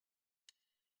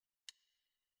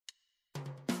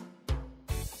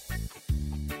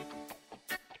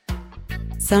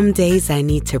Some days I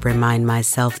need to remind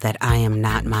myself that I am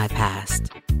not my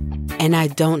past, and I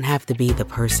don't have to be the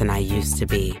person I used to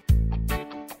be.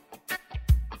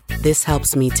 This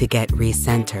helps me to get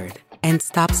recentered and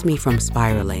stops me from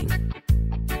spiraling.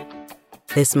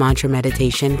 This mantra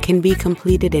meditation can be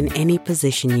completed in any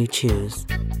position you choose.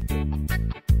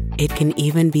 It can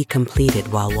even be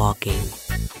completed while walking.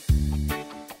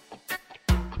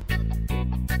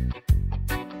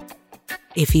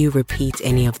 If you repeat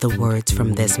any of the words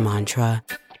from this mantra,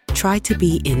 try to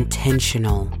be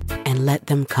intentional and let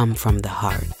them come from the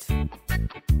heart.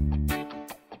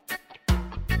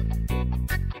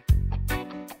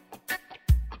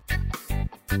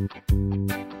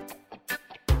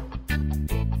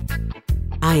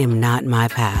 I am not my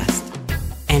past,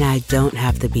 and I don't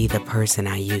have to be the person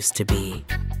I used to be.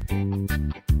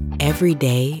 Every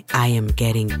day, I am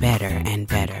getting better and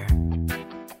better.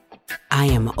 I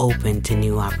am open to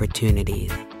new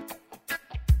opportunities.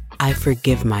 I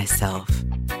forgive myself,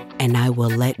 and I will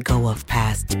let go of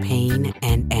past pain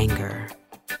and anger.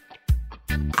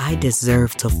 I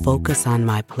deserve to focus on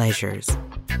my pleasures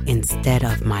instead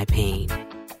of my pain.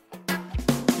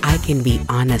 I can be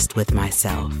honest with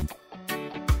myself.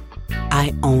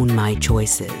 I own my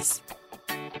choices.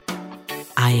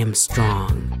 I am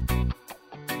strong.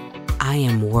 I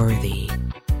am worthy.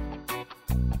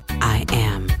 I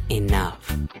am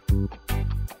enough.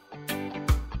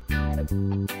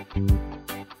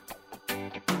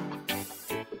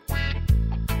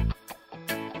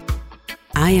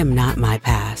 I am not my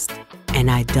past,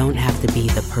 and I don't have to be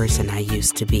the person I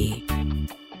used to be.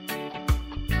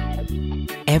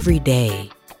 Every day,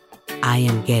 I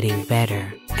am getting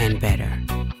better and better.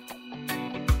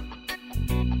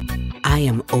 I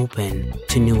am open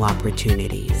to new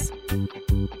opportunities.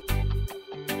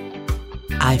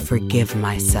 I forgive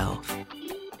myself,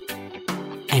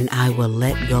 and I will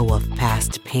let go of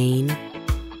past pain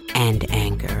and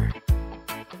anger.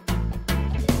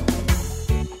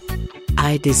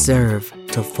 I deserve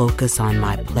to focus on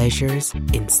my pleasures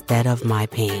instead of my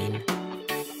pain.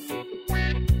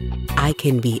 I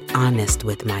can be honest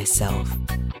with myself.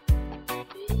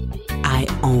 I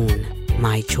own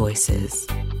my choices.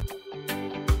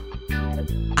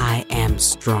 I am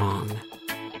strong.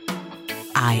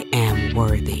 I am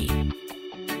worthy.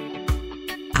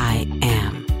 I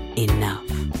am enough.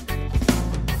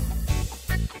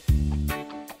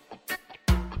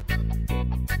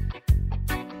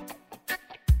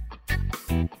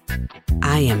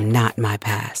 I am not my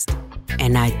past,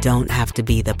 and I don't have to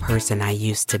be the person I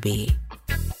used to be.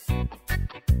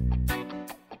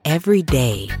 Every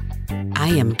day, I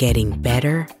am getting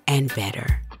better and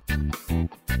better.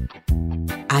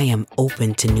 I am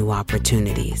open to new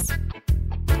opportunities.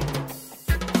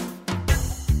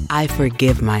 I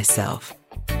forgive myself,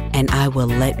 and I will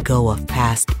let go of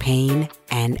past pain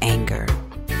and anger.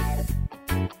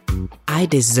 I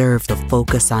deserve to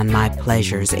focus on my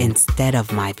pleasures instead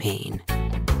of my pain.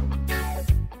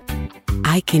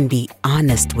 I can be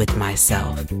honest with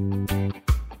myself.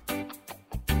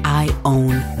 I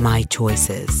own my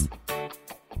choices.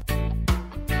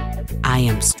 I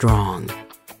am strong.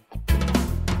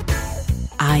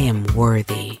 I am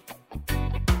worthy.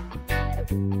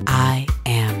 I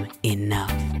am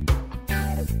enough.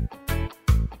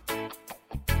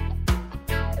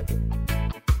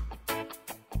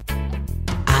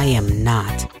 I am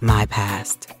not my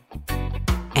past,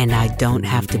 and I don't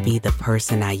have to be the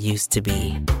person I used to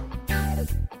be.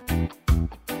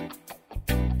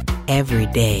 Every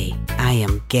day, I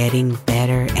am getting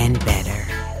better and better.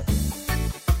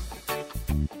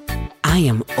 I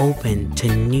am open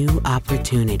to new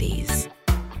opportunities.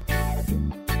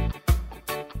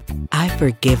 I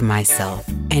forgive myself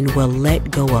and will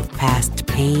let go of past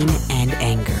pain and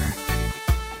anger.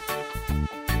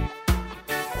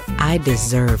 I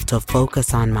deserve to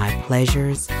focus on my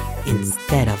pleasures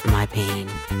instead of my pain.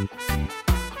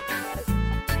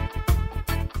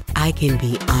 I can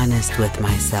be honest with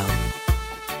myself.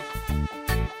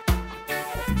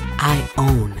 I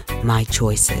own my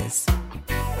choices.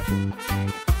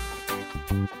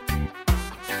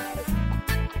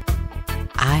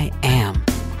 I am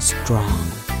strong.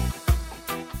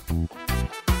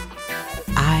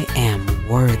 I am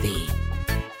worthy.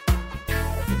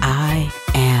 I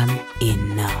am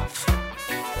enough.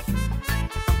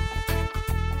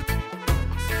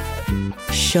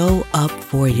 Show up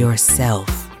for yourself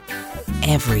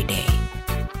every day.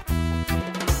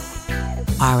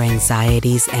 Our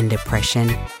anxieties and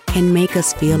depression can make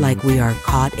us feel like we are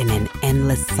caught in an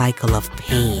endless cycle of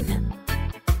pain.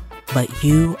 But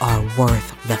you are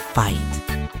worth the fight.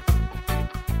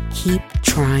 Keep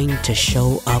trying to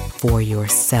show up for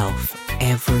yourself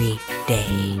every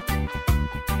day.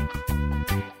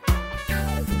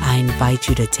 I invite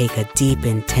you to take a deep,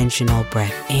 intentional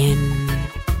breath in,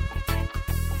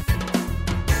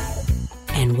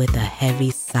 and with a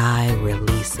heavy sigh,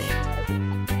 release it.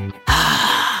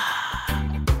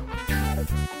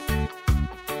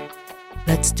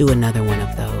 Let's do another one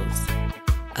of those.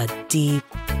 A deep,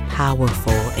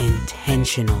 powerful,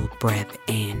 intentional breath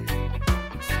in.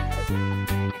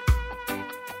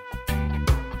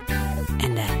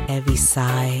 And a heavy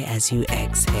sigh as you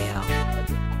exhale.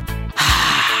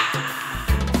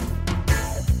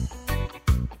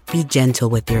 Be gentle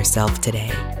with yourself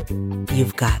today.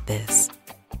 You've got this.